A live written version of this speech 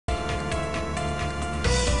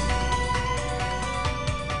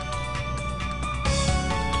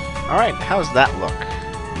Alright, how's that look?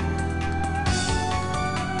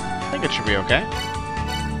 I think it should be okay.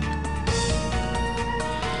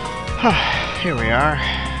 Here we are.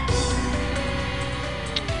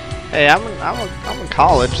 Hey, I'm in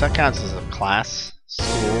college. That counts as a class,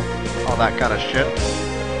 school, all that kind of shit.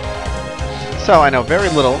 So I know very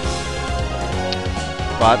little,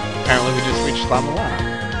 but apparently we just reached La-Mulana.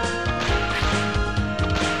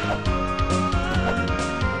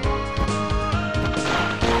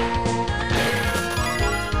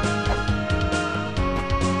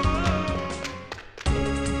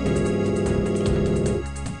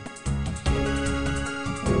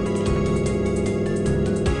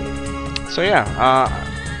 So yeah,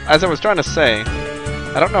 as I was trying to say,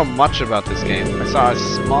 I don't know much about this game. I saw a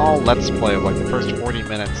small Let's Play of like the first 40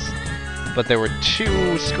 minutes, but there were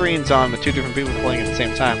 2 screens on with 2 different people playing at the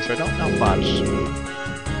same time, so I don't know much.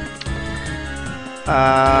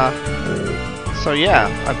 So yeah,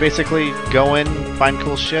 I basically go in, find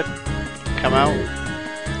cool shit, come out.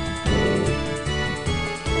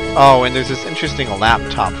 Oh, and there's this interesting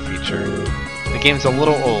laptop feature. The game's a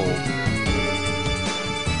little old.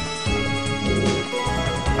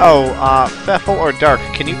 Oh, Pfeffel or Dark,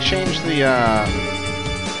 can you change the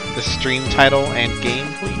stream title and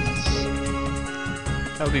game, please?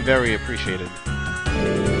 That would be very appreciated.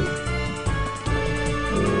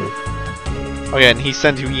 Oh yeah, and he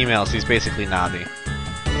sends you emails, he's basically Navi.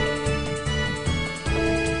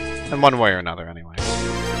 In one way or another, anyway.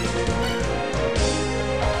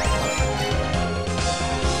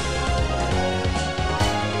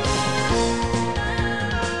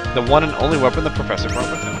 The one and only weapon the professor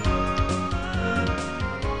brought with him.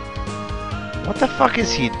 What the fuck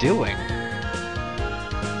is he doing?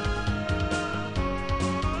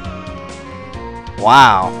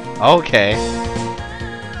 Wow. Okay.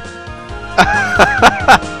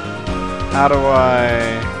 How do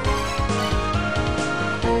I...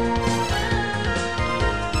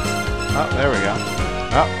 Oh, there we go.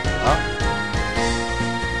 Oh, oh.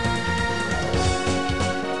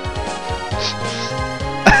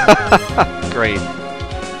 Great.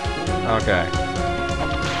 Okay.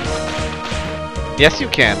 Yes, you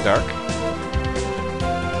can, Dark.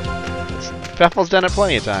 Pfeffel's done it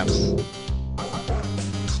plenty of times.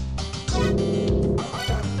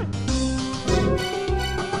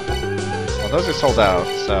 Well, those are sold out,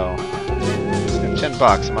 so... $10,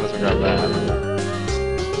 I might as well grab that.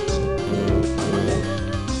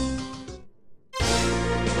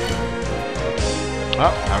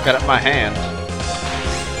 Oh, I've got it in my hand.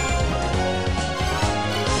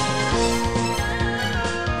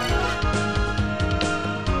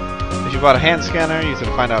 If you bought a hand scanner, use it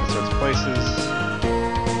to find out sorts of places.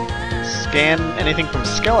 Scan anything from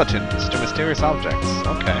skeletons to mysterious objects.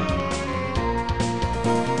 Okay.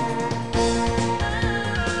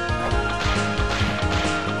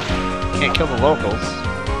 Can't kill the locals.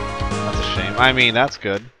 That's a shame. I mean, that's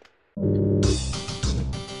good.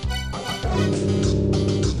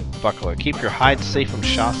 Buckler. Keep your hide safe from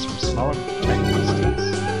shots from smaller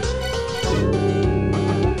beasties.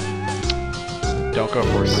 Don't go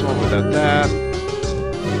for a swim without that.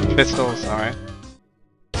 Pistols, alright.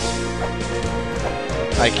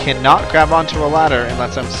 I cannot grab onto a ladder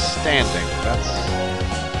unless I'm standing. That's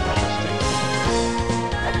interesting.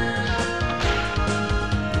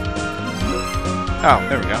 Oh,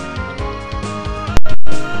 there we go.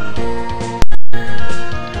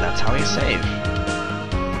 That's how you save.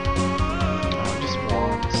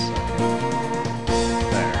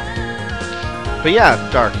 But yeah,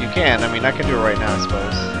 Dark, you can. I mean, I can do it right now, I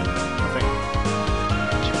suppose. Nothing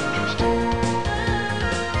too interesting.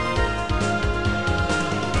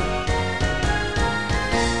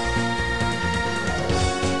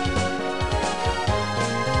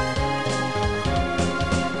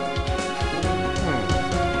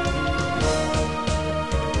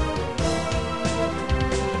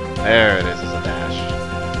 There it is, as a dash.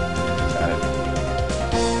 Got it.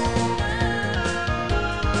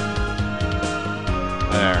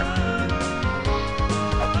 There.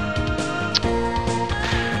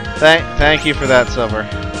 Thank you for that, Silver.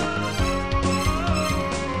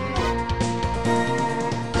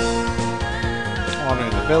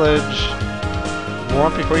 Wandering the village.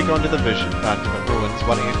 Warm before you go into the ruins.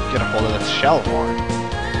 Why don't you get a hold of the shell horn?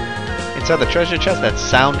 Inside the treasure chest, that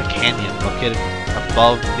Sound Canyon located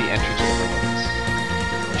above the entry to the ruins.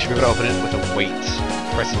 You should be able to open it with a weight.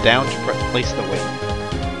 Press down to place the weight.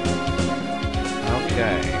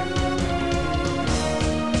 Okay.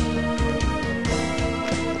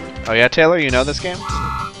 Oh yeah, Taylor, you know this game?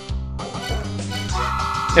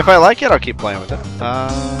 If I like it, I'll keep playing with it. I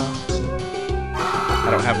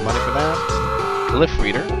don't have money for that. Glyph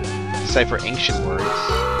Reader. decipher ancient words.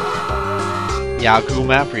 Yahoo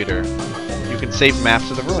Map Reader. You can save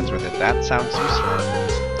maps of the ruins with it. That sounds useful.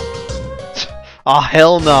 Oh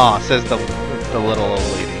hell no, says the little old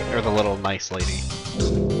lady, or the little nice lady.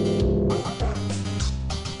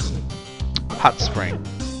 Hot spring.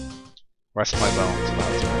 Rest my bones in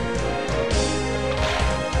hot spring.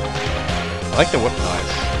 I like the whip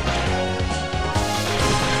noise.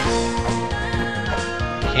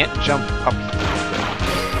 Can't jump up.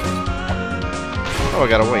 Oh, I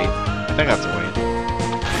gotta wait. I think that's a wait.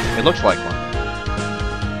 It looks like one.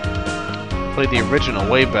 Play the original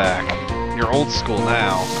way back. You're old school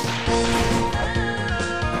now.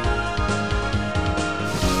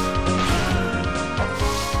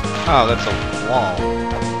 Oh, that's a wall.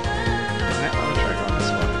 Alright, let me try going this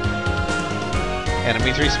way.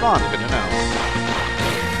 Enemies respawn, good to know.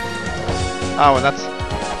 Oh, and that's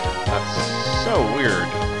so weird.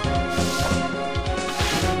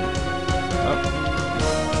 Oh.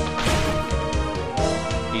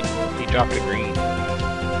 He dropped a green.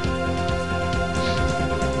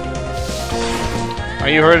 Oh,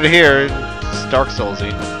 you heard it here. It's Dark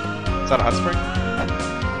Soulsy. Is that a hot spring?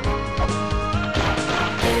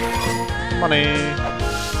 Money.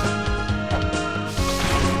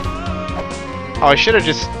 Oh, I should have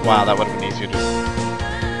just. Wow, that would have been easier to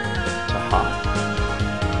hop.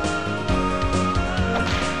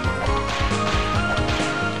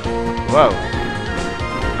 Whoa.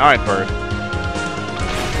 Alright, bird.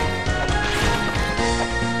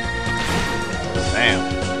 Damn.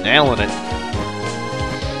 Nailing it.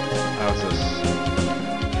 How's this?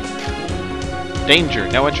 Danger.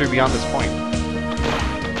 No entry beyond this point.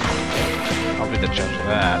 I'll be the judge of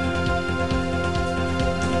that.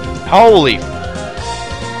 Holy!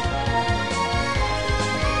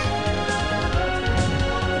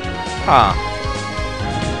 Huh.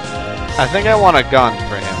 I think I want a gun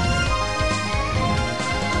for him.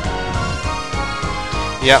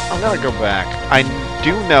 Yep, I'm gonna go back. I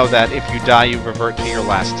do know that if you die, you revert to your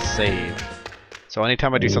last save. So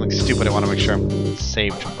anytime I do something stupid, I want to make sure I'm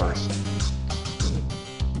saved first.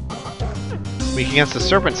 Weak against the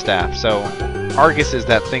Serpent Staff, so Argus is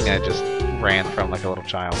that thing I just ran from like a little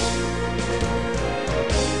child.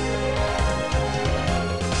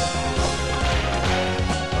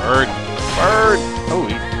 Bird! Bird! Oh,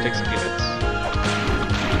 he takes a few hits.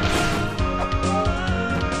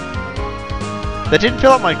 That didn't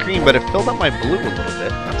fill up my green, but it filled up my blue a little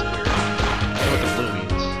bit. That's weird. I don't know what the blue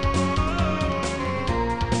means.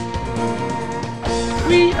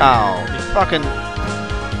 Whee! Oh, you fucking...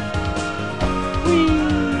 Whee!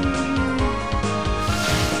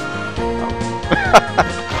 Oh.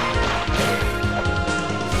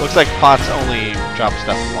 Looks like pots only drop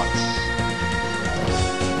stuff once.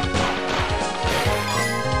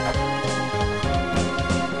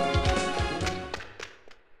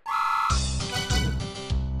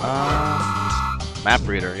 Map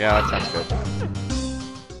reader, yeah, that sounds good.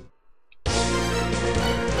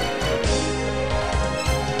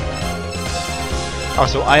 Oh,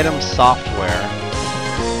 so item software.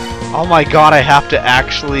 Oh my god, I have to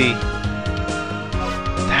actually...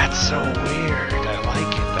 That's so weird. I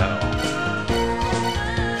like it, though.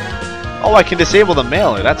 Oh, I can disable the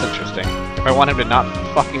mailer. That's interesting. If I want him to not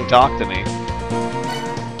fucking talk to me.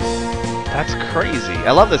 That's crazy.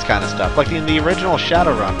 I love this kind of stuff. Like in the original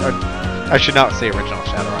Shadowrun, or I should not say original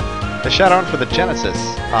Shadowrun. The Shadowrun for the Genesis,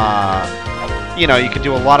 you know, you can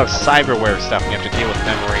do a lot of cyberware stuff and you have to deal with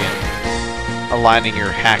memory and aligning your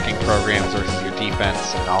hacking programs versus your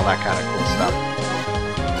defense and all that kind of cool stuff.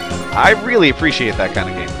 I really appreciate that kind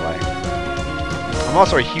of gameplay. I'm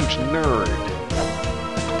also a huge nerd.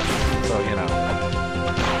 So, you know.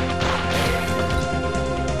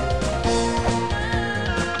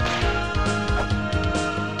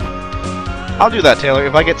 I'll do that, Taylor.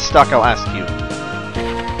 If I get stuck, I'll ask you.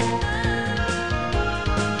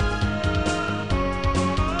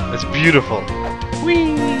 That's beautiful.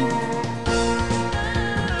 Whee!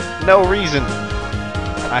 No reason.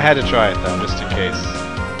 I had to try it, though, just in case.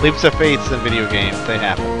 Leaps of faith in video games, they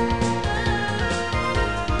happen.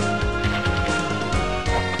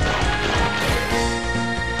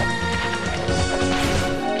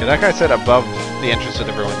 Okay, that guy said above the entrance to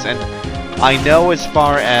the ruins, and I know as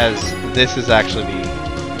far as this is actually the...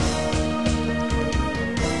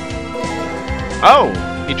 Oh!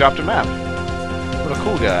 He dropped a map. What a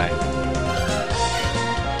cool guy.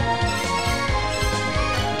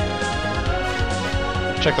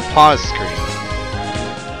 Check the pause screen.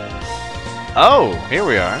 Oh! Here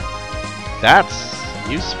we are. That's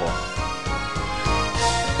useful.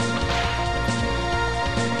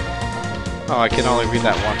 Oh, I can only read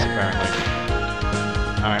that once, apparently.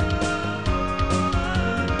 Alright.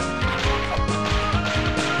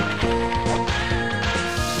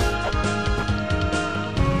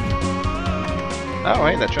 Oh,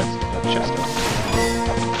 hey, that chest.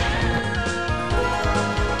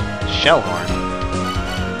 Shell horn.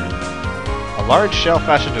 A large shell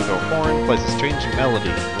fashioned into a horn plays a strange melody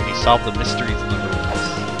when you solve the mysteries in the ruins.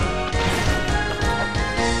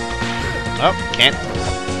 Oh, can't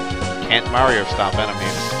Mario stop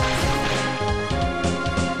enemies.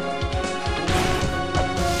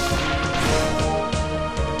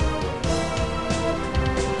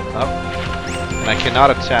 Oh, and I cannot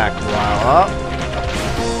attack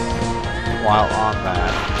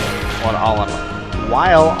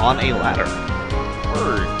while on a ladder.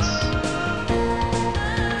 Words.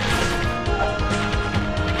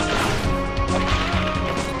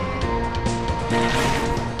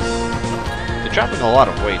 They're dropping a lot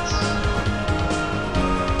of weights.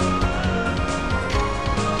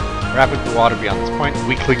 Rapid water beyond this point.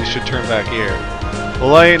 Weaklings should turn back here.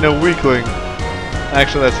 Well, I ain't no weakling.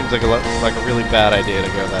 Actually, that seems like a really bad idea to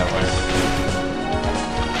go that way.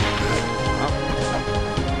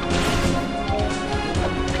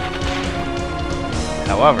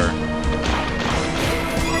 However,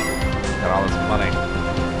 got all this money.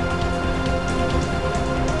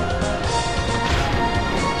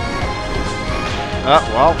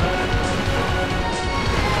 Well.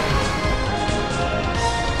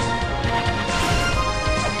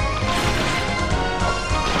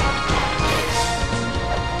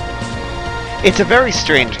 It's a very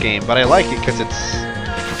strange game, but I like it because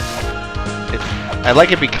I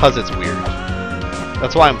like it because it's weird.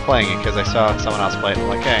 That's why I'm playing it, because I saw someone else play it and I'm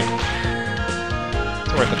like, hey,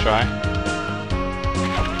 it's worth a try.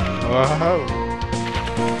 Whoa.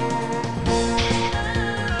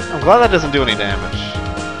 I'm glad that doesn't do any damage.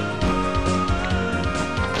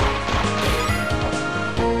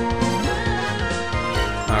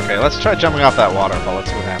 Okay, let's try jumping off that waterfall. Let's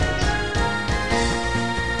see what happens.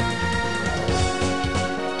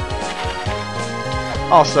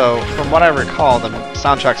 Also, from what I recall, the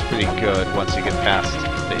soundtrack's pretty good once you get past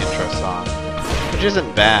the intro song, which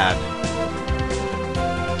isn't bad.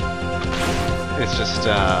 It's just,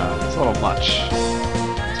 it's a little much.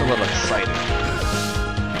 It's a little exciting.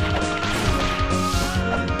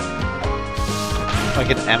 Like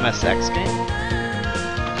an MSX game?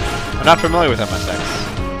 I'm not familiar with MSX.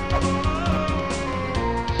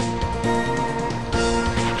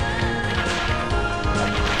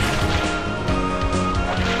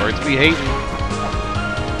 Birds be hating.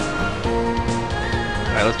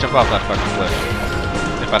 Alright, let's jump off that fucking cliff.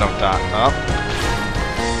 If I don't die. Oh.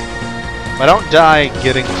 If I don't die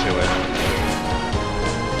getting to it.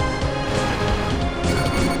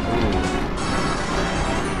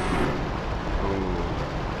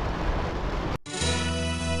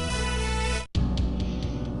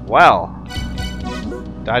 Ooh. Well.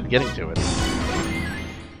 Died getting to it.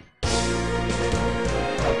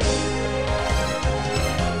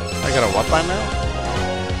 I got a what by now?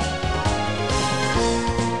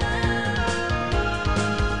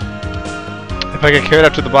 If I get carried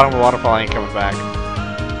up to the bottom of the waterfall, I ain't coming back.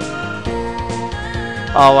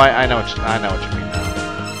 Oh, I know what you mean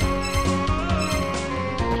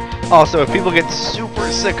now. Also, if people get super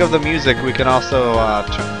sick of the music, we can also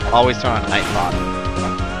always turn on Nightbot.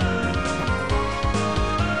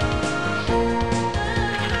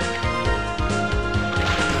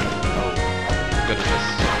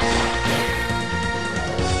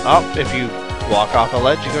 Oh, if you walk off a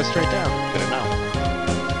ledge, you go straight down. Good to know.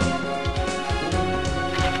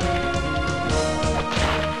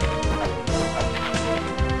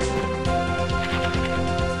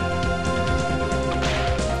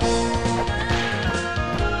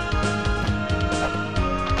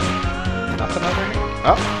 Nothing over here?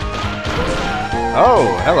 Oh. Oh,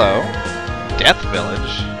 hello. Death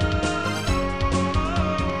Village.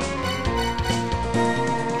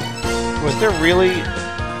 Was there really...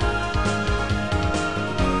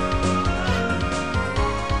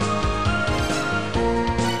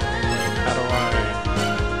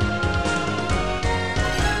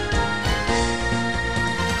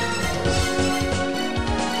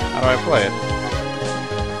 How do I play it?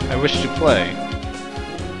 I wish to play.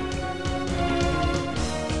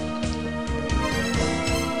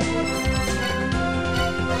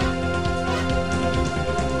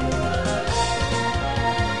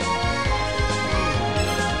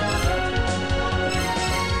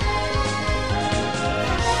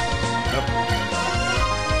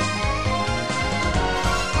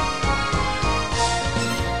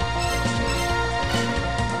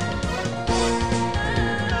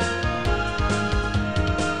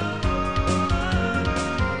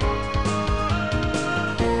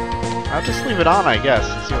 I'll just leave it on, I guess,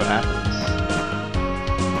 and see what happens.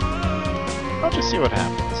 I'll just see what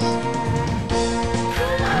happens.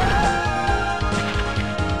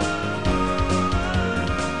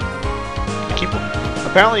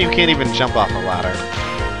 Apparently you can't even jump off a ladder.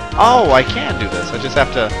 Oh, I can do this. I just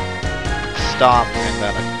have to stop and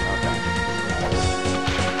then...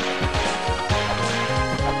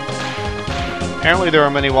 Okay. Apparently there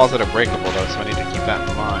are many walls that are breakable though, so I need to keep that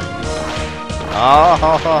in mind. Oh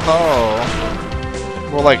ho ho ho!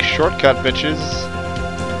 More like shortcut, bitches.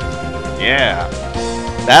 Yeah.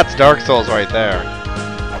 That's Dark Souls right there.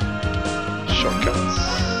 Shortcuts.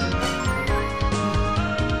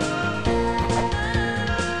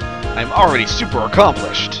 I'm already super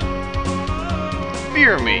accomplished.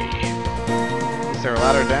 Fear me. Is there a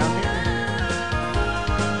ladder down here?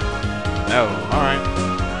 No. Alright.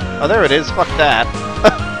 Oh, there it is. Fuck that.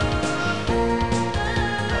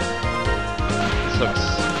 This looks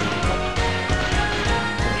interesting.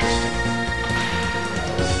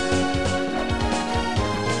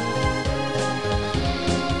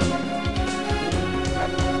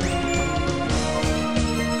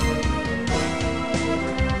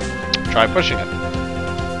 Try pushing it.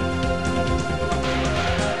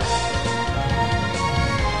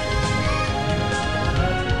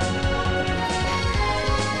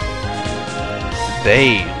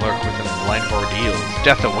 They lurk within the light of ordeals.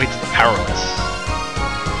 Death awaits the powerless.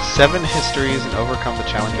 7 histories and overcome the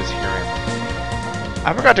challenges herein.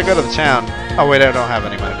 I forgot to go to the town. Oh wait, I don't have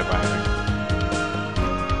any money to buy anything.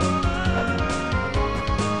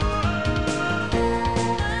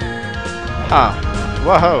 Huh.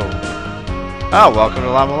 Whoa. Oh, welcome to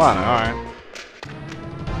La-Mulana. Alright.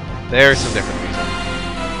 There's some different music.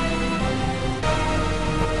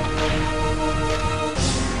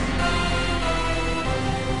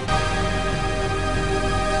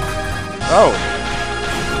 Oh!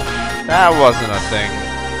 That wasn't a thing.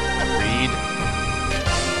 Read.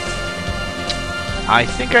 I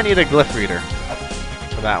think I need a glyph reader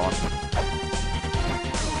for that one.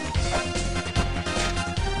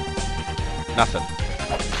 Nothing.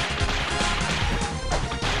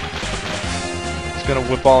 It's gonna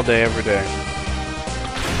whip all day, every day.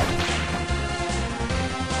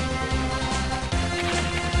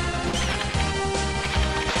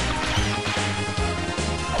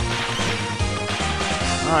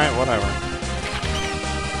 Alright, whatever.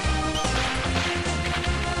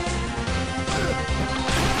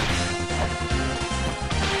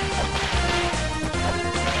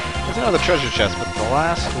 There's another treasure chest, but the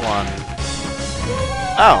last one...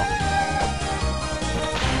 Oh!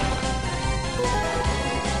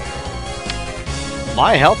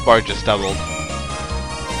 My health bar just doubled.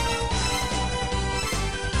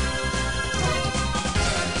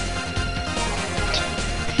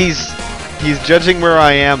 He's judging where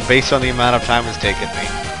I am based on the amount of time it's taken me.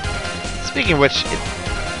 Speaking of which, it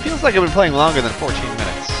feels like I've been playing longer than 14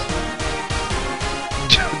 minutes.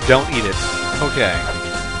 Don't eat it. Okay.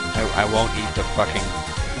 I won't eat the fucking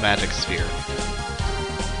magic sphere.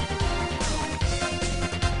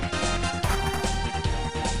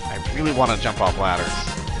 I really want to jump off ladders.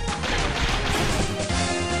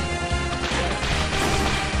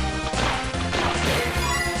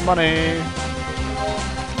 Money!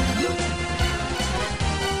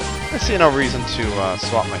 I see no reason to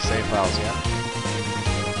swap my save files yet.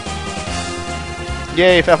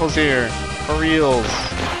 Yay, Pfeffel's here! For reals!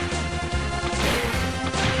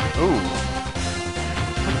 Ooh.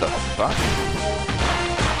 What the fuck?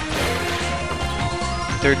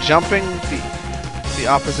 They're jumping the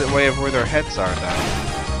opposite way of where their heads are, though.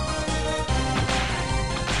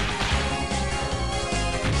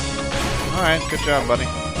 Alright, good job, buddy.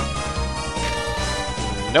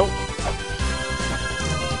 Nope.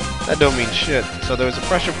 That don't mean shit. So there was a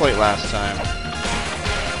pressure plate last time.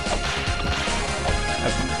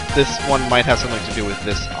 This one might have something to do with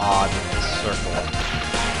this odd circle.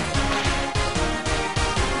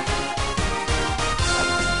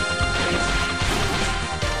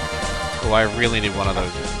 Oh, I really need one of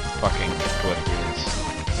those fucking glyph readers.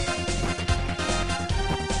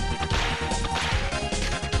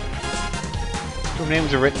 Whose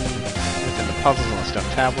names are written within the puzzles on the stone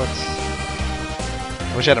tablets.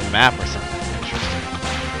 I wish I had a map or something. Interesting.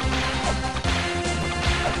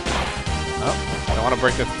 Oh, I don't want to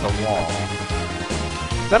break the wall.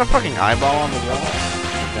 Is that a fucking eyeball on the wall?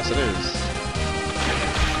 Yes, it is.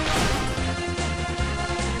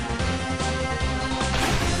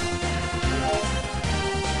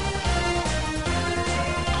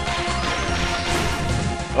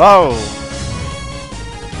 Whoa!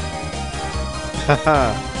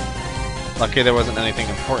 Haha. Lucky there wasn't anything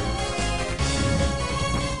important.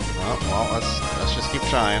 Oh, well, let's just keep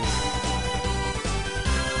trying.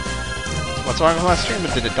 What's wrong with my stream?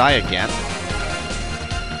 Did it die again?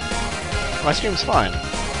 My stream's fine.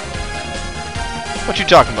 What you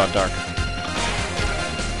talking about, Dark?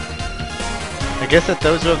 I guess that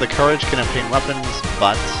those who have the courage can obtain weapons,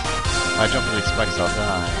 but if I jump for these spikes, I'll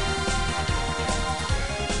die.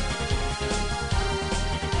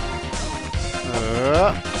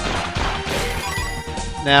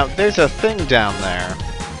 Now, there's a thing down there.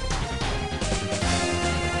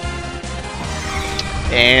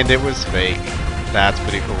 And it was fake. That's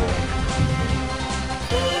pretty cool.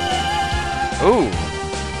 Ooh!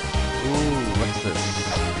 Ooh, what's this?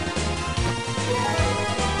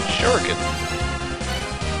 Shuriken.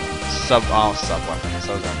 Sub weapons.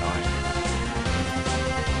 Those are annoying.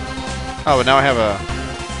 Oh, but now I have a...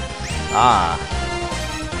 Ah.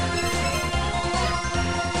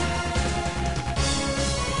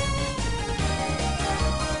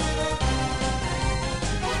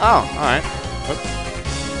 Oh, alright.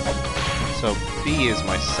 So B is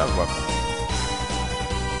my sub-weapon.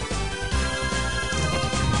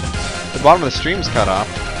 The bottom of the stream's cut off.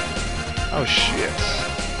 Oh shit.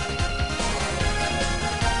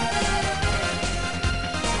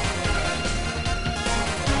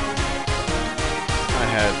 I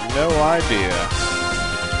had no idea.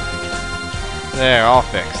 There, all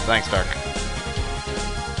fixed. Thanks, Dark.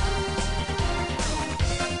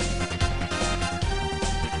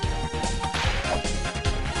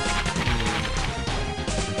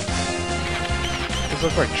 These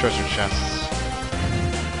look like treasure chests.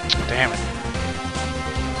 Damn it.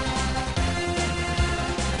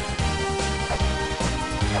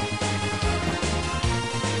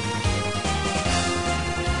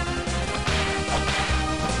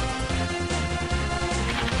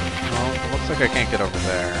 Well, it looks like I can't get over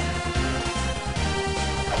there.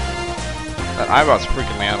 That eyebal's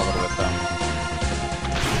freaking me out a little bit, though.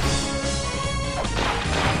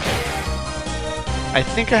 I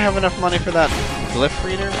think I have enough money for that glyph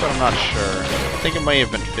reader, but I'm not sure. I think it may have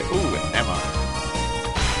been ooh, an ammo.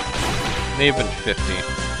 May have been 50.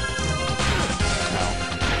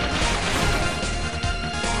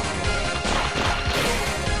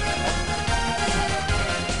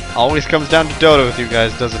 No. Always comes down to Dota with you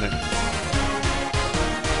guys, doesn't it?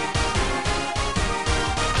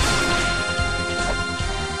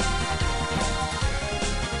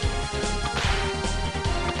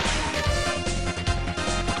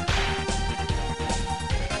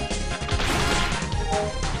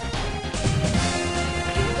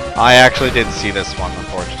 I actually didn't see this one,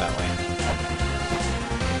 unfortunately.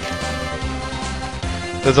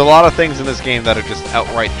 There's a lot of things in this game that are just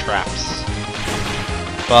outright traps.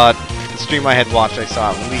 But the stream I had watched, I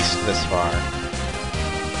saw at least this far.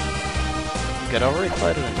 Get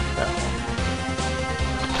overexcited and fell.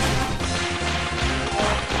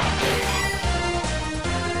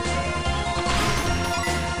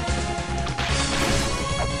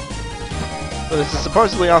 But this is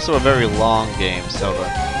supposedly also a very long game, so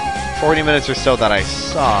the 40 minutes or so that I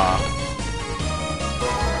saw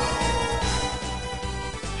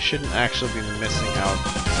shouldn't actually be missing out,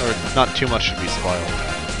 or not too much should be spoiled.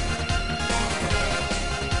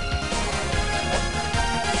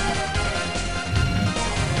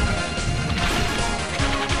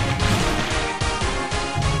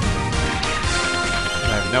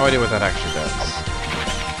 I have no idea what that actually does.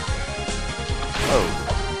 Oh.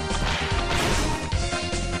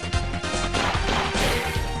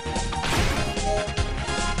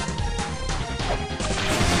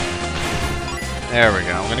 There we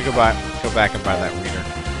go. I'm gonna go back and buy that reader.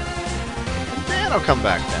 And then I'll come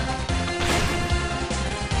back down.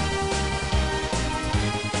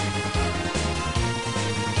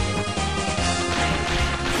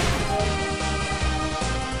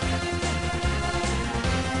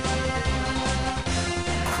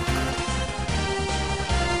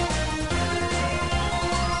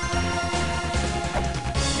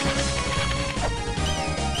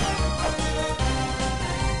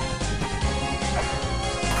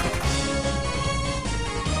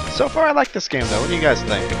 So far, I like this game, though. What do you guys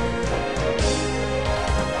think?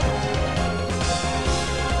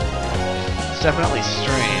 It's definitely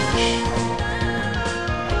strange.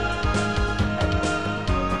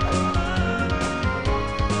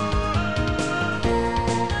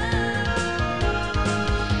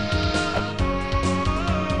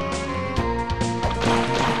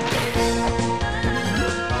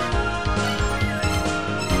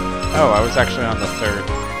 Oh, I was actually on the third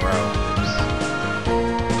row.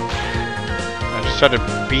 Try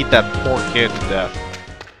to beat that poor kid to death.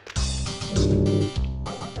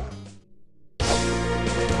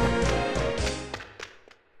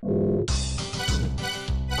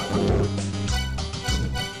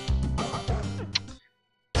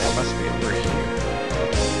 It must be over here.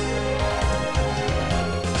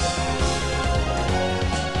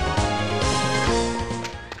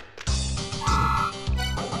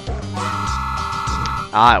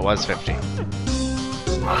 Ah, it was 50.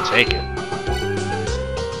 I'll take it.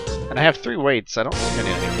 And I have 3 weights. I don't think I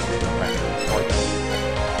need any more.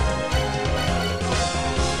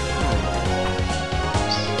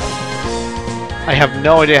 I have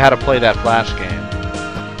no idea how to play that Flash game.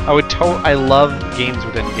 I love games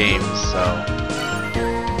within games, so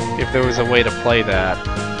if there was a way to play that,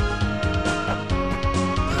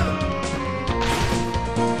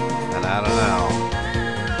 then I don't know.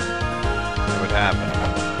 It would happen.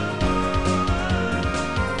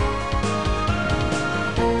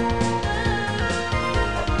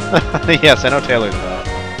 Yes, I know Taylor's that.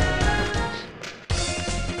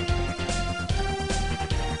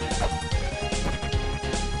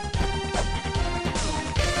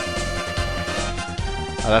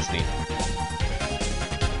 Oh, that's neat.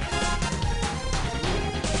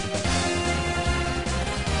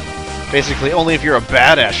 Basically, only if you're a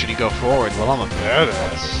badass should you go forward. Well, I'm a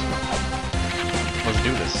badass. Let's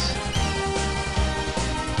do this.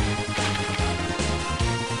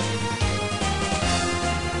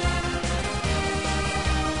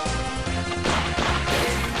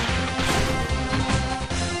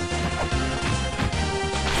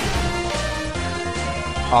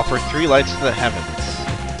 Offer 3 lights to the heavens.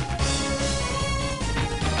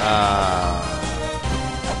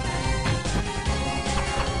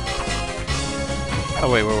 Oh,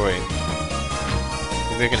 wait.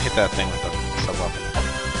 Maybe I can hit that thing with the sub-weapon.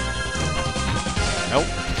 Nope.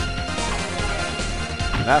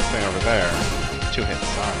 And that thing over there. 2 hits,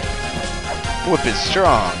 sorry. Whip is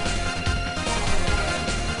strong!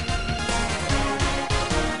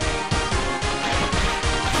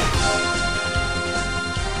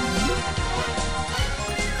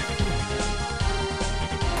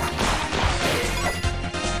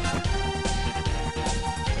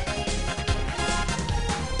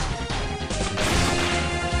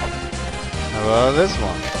 How about this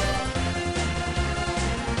one?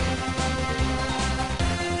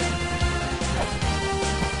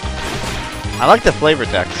 I like the flavor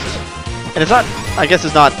text. And it's not, I guess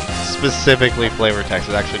it's not specifically flavor text,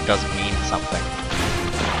 it actually does mean something.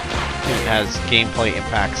 It has gameplay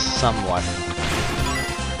impacts somewhat.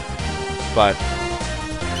 But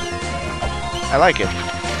I like it.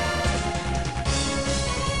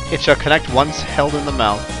 It shall connect once held in the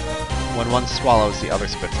mouth. When one swallows, the other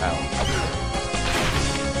spits out.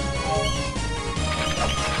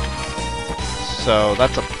 So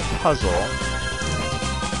that's a puzzle.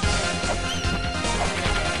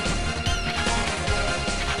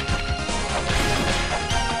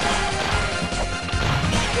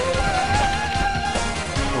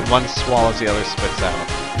 When one swallows, the other spits out.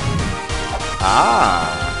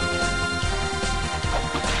 Ah!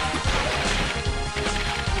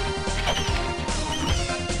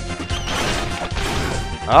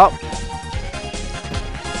 Oh!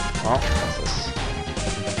 Well, what's this?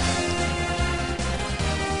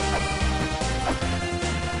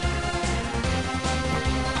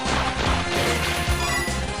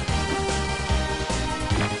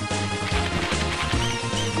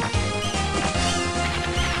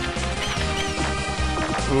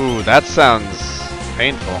 Ooh, that sounds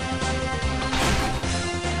painful.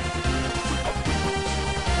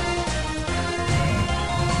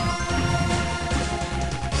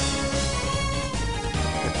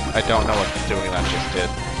 I don't know what doing that just did.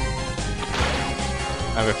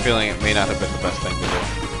 I have a feeling it may not have been the best thing to do.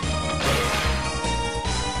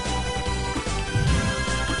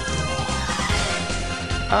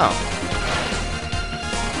 Oh.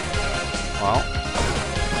 Well.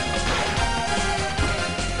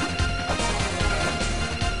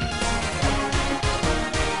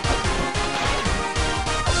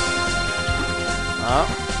 Oh.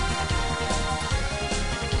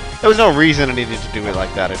 There was no reason I needed to do it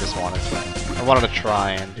like that, I just wanted to. I wanted to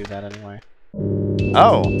try and do that anyway.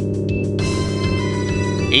 Oh!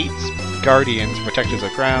 8 guardians, protectors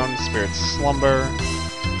of ground, spirits slumber.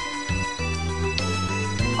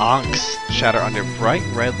 Ankhs shatter under bright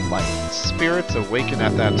red light. Spirits awaken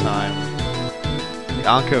at that time. The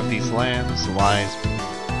Ankh of these lands lies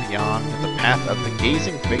beyond the path of the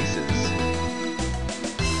gazing faces.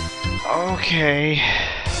 Okay.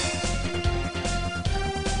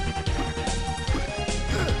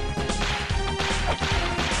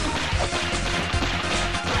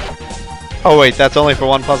 Oh wait, that's only for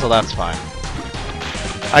one puzzle? That's fine.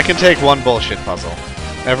 I can take one bullshit puzzle.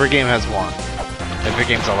 Every game has one. Every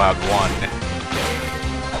game's allowed one.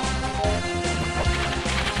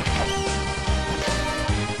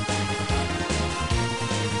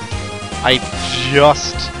 I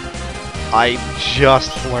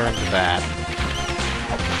just learned that.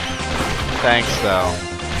 Thanks though.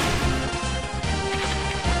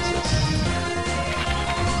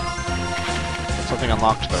 something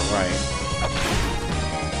unlocked to the right.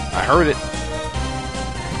 I heard it.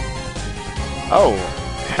 Oh,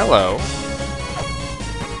 hello.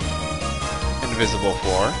 Invisible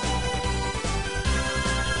floor.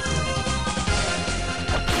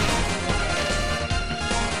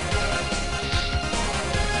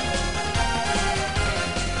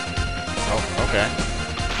 Oh, okay.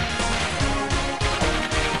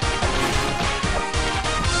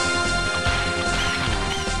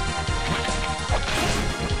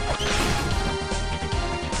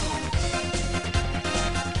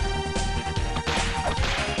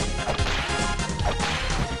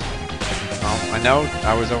 I know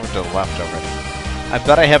I was over to the left already. I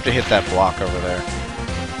bet I have to hit that block over there.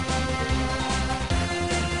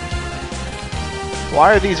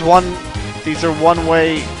 Why are these these are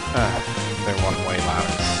one-way... they're one-way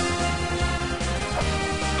ladders.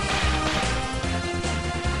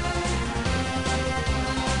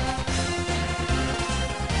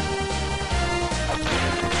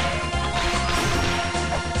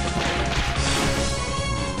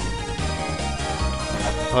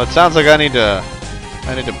 Well, it sounds like I need to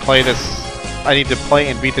play this. I need to play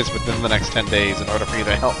and beat this within the next 10 days in order for you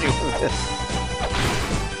to help me with this.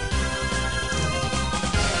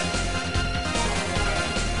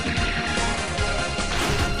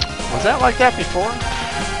 Was that like that before?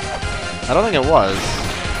 I don't think it was.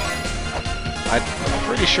 I'm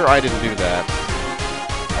pretty sure I didn't do that.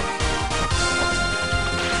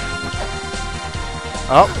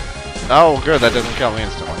 Oh. Oh, good. That doesn't kill me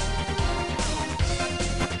instantly.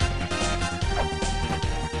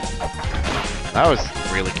 That was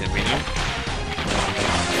really convenient.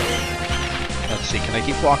 Let's see, can I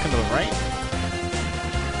keep walking to the right?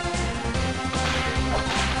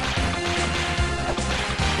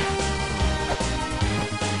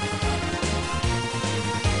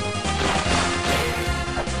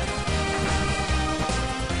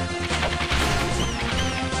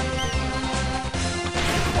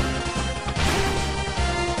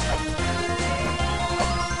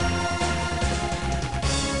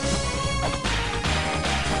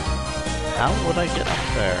 How would I get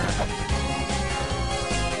up there?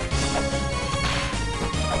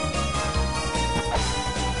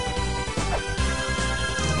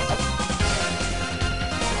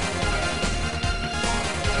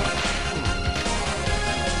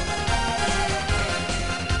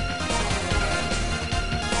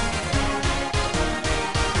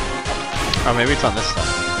 Oh, maybe it's on this side.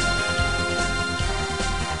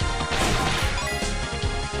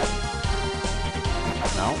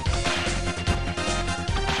 No?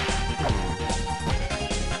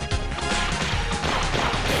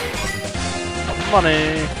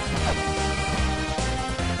 Money!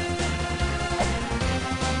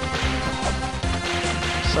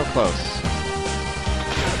 So close.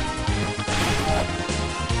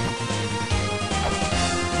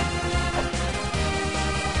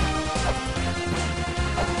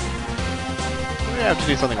 We have to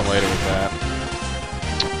do something later with that.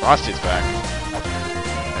 Frosty's back.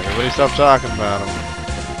 Everybody stop talking about him.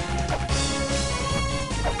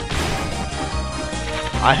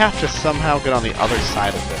 I have to somehow get on the other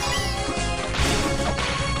side of this.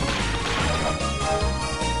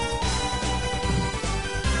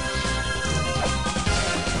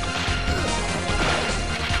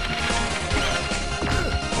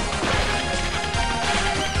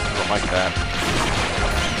 I don't like that.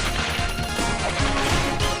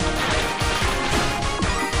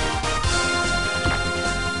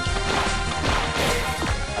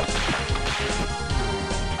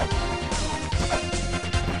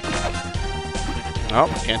 Oh,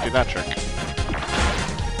 can't do that trick.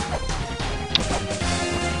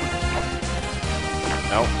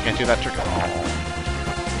 No, can't do that trick at all.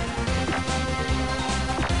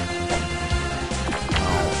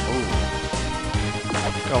 Oh,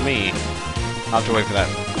 ooh. Go me. I'll have to wait for that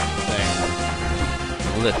thing.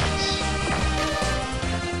 Lifts.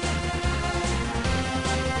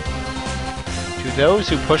 To those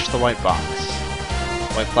who push the white box.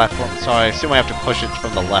 White platform. So I assume I have to push it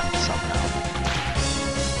from the left somehow.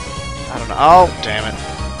 I don't know. Oh, damn it. I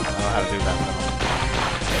don't know how to do that though.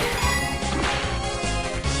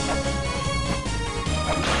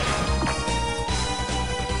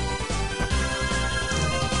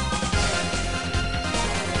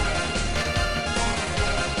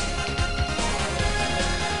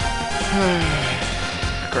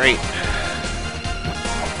 Great.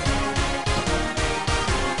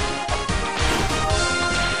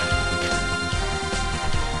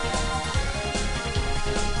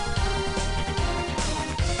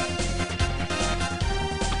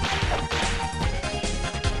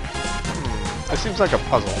 This seems like a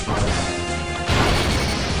puzzle.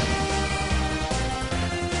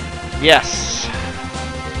 Yes!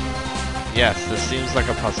 Yes, this seems like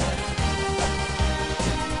a puzzle.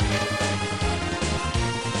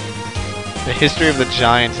 The history of the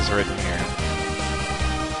giants is written here.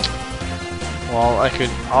 Well, I could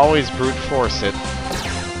always brute force it.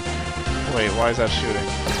 Wait, why is that shooting?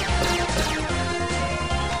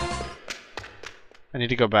 I need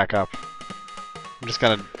to go back up. I'm just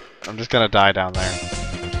gonna die down there.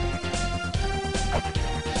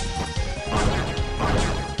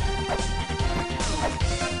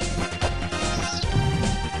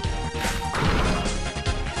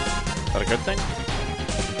 Is that a good thing?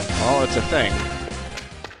 Well, it's a thing.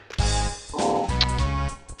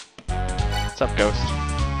 What's up, Ghost?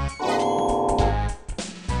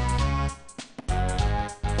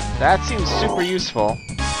 That seems super useful.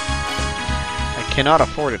 I cannot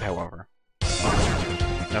afford it, however.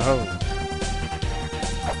 No.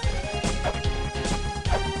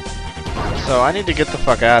 So I need to get the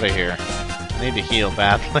fuck out of here. I need to heal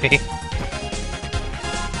badly.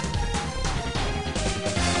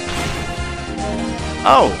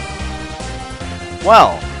 Oh!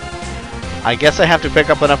 Well, I guess I have to pick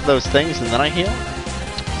up enough of those things and then I heal?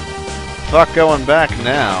 Fuck going back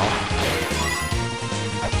now.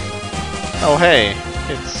 Oh hey,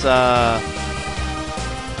 it's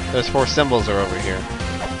those 4 symbols are over here.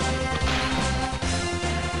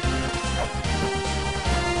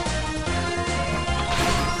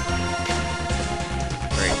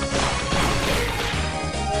 Great.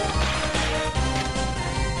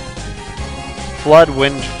 Flood,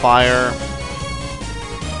 wind, fire.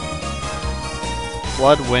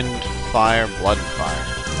 Flood, wind, fire, blood, fire.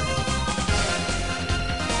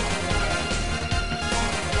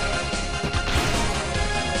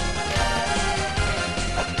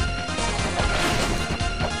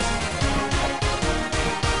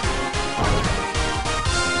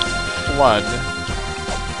 Flood.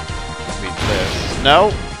 Be this.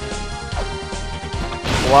 No.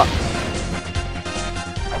 What?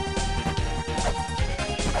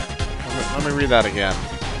 Let me read that again.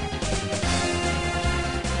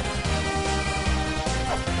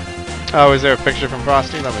 Oh, is there a picture from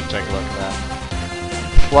Frosty? Let me take a look at that.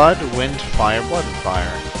 Flood, wind, fire, blood, and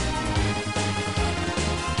fire.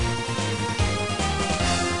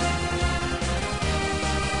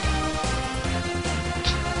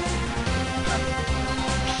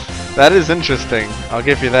 That is interesting. I'll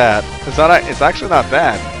give you that. It's actually not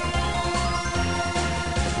bad.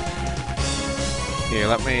 Here,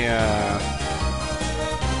 let me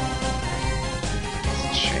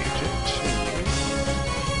let's change it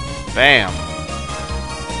to Bam.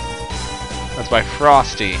 That's by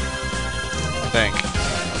Frosty, I think.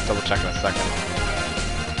 Let's double check in a second.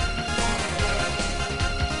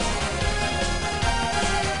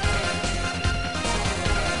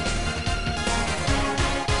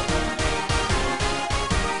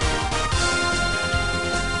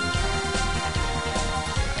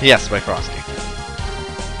 Yes, by Frosty.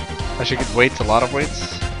 I should get weights, a lot of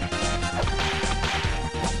weights.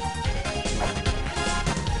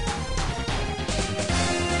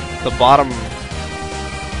 The bottom...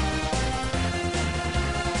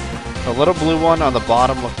 The little blue one on the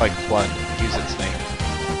bottom looked like Flood. Use its name.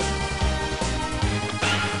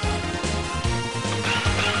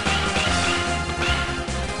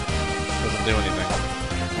 Doesn't do anything.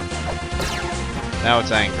 Now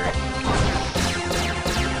it's angry.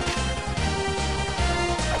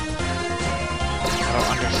 I don't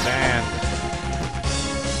understand.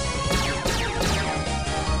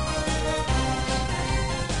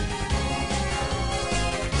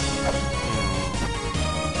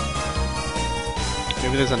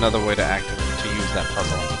 Maybe there's another way to activate to use that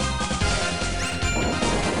puzzle.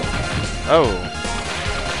 Oh.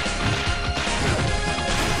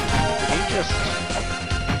 He just...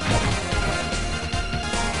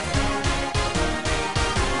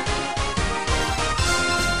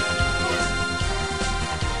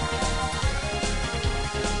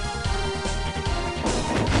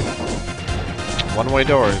 One-way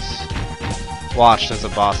doors. Watch, there's a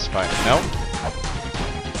boss fight. Nope.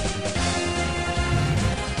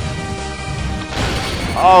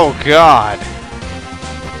 Oh god.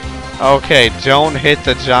 Okay, don't hit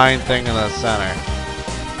the giant thing in the center.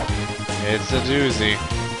 It's a doozy.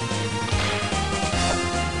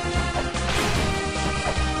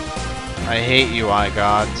 I hate you,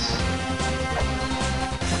 iGods.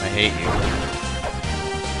 I hate you.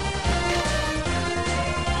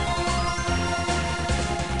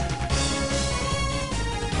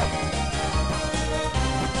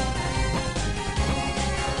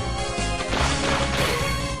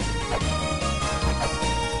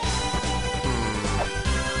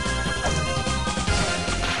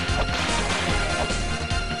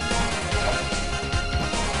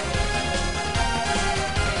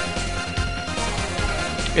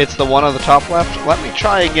 It's the one on the top left. Let me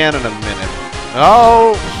try again in a minute.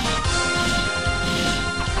 Oh!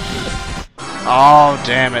 Oh,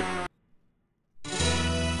 damn it.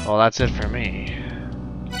 Well, that's it for me.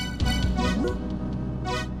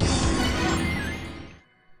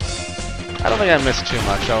 I don't think I missed too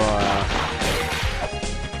much.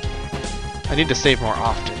 I need to save more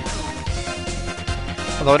often.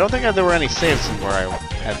 Although I don't think there were any saves from where I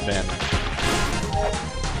had been.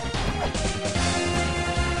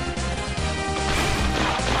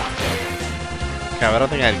 Okay, I don't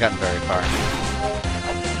think I had gotten very far.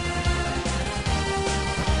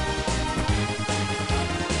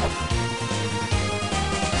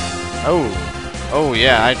 Oh! Oh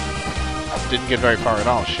yeah, I didn't get very far at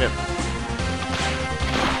all. Shit.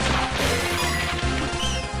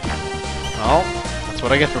 Well, that's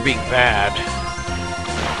what I get for being bad.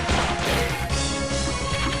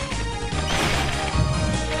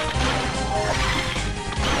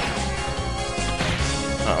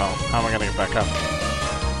 Uh-oh, how am I gonna get back up?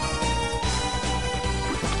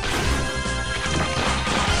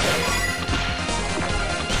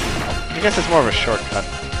 I guess it's more of a shortcut,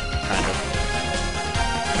 kind of.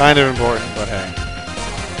 Kind of important, but hey.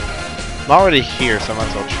 I'm already here, so I might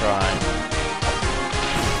as well try.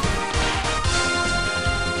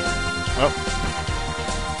 Oh.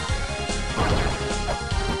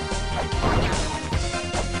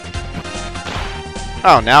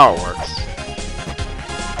 Oh, now it works.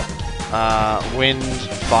 Wind,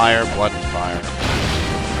 fire, blood, and fire.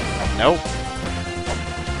 Nope.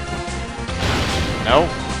 Nope.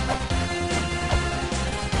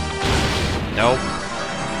 Nope.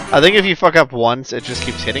 I think if you fuck up once, it just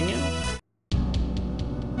keeps hitting you.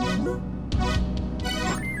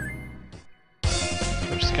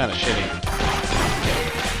 Which is kind of shitty.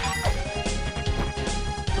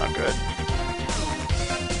 Not good.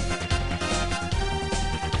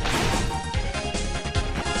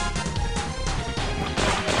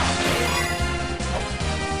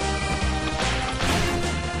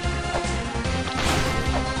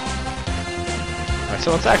 So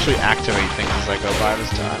let's actually activate things as I go by this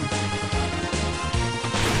time.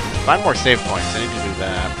 Find more save points. I need to do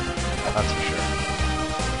that. That's for sure.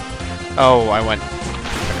 Oh, I went to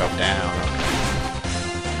go down. Okay.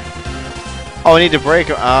 Oh, I need to break.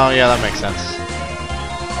 Oh, yeah, that makes sense.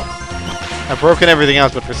 I've broken everything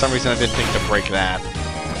else, but for some reason I didn't think to break that.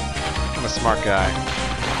 I'm a smart guy.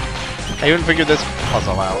 I even figured this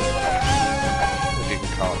puzzle out. If you can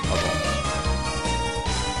call it a puzzle.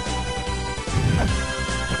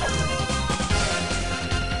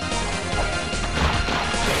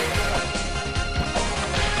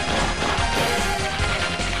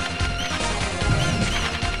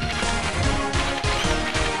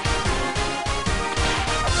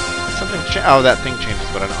 Oh, that thing changes,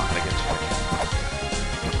 but I don't know how to get to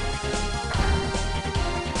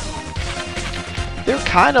it. They're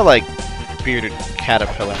kind of like bearded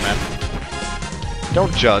caterpillar men.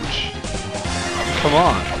 Don't judge. Come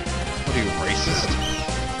on. What are you, racist?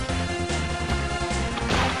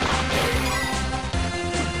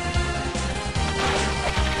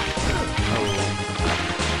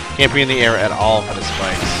 Oh. Can't be in the air at all for the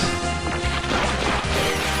spikes.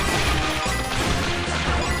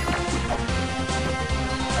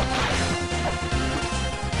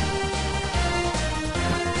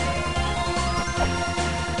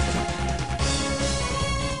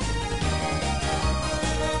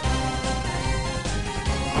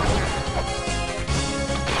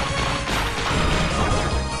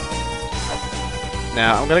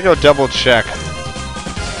 Now, I'm gonna go double check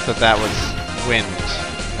that was wind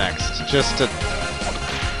next, just to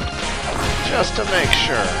make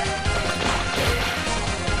sure.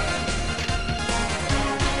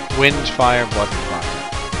 Wind, fire, blood, and fire.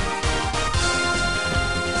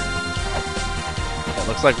 That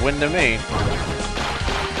looks like wind to me.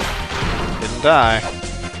 Didn't die.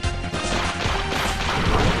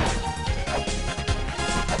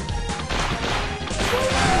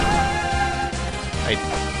 I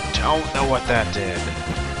don't know what that did.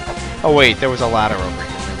 Oh wait, there was a ladder over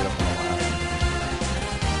here. Maybe up on the ladder.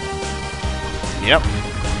 Yep.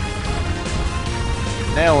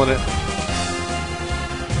 Nailed it.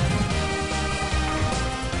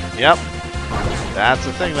 Yep. That's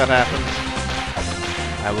the thing that happened.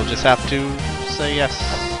 I will just have to say yes.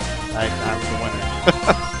 I'm the winner.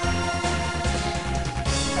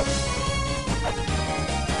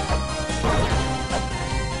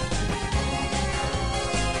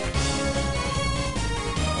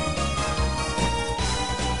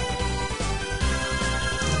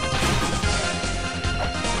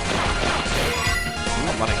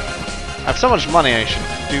 Money. I have so much money, I should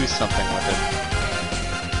do something with it.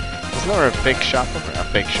 Isn't there a big shop? A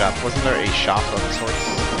big shop. Wasn't there a shop of sorts?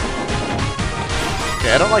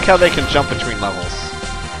 Okay, I don't like how they can jump between levels.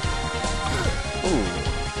 Ooh.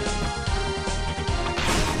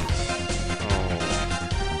 Oh.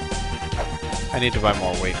 I need to buy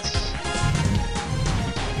more weights.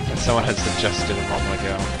 And someone had suggested a moment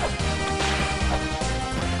ago.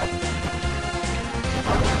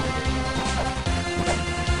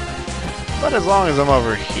 But as long as I'm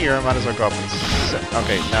over here, I might as well go up and sit.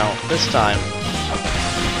 Okay, now, this time...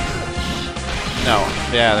 No.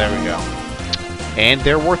 Yeah, there we go. And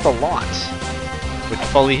they're worth a lot. Which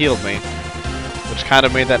fully healed me. Which kind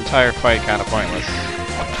of made that entire fight kind of pointless.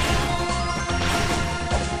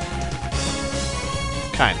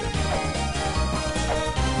 Kind of.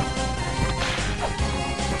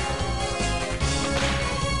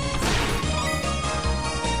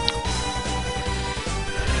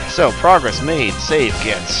 So, progress made, save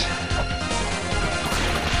gets.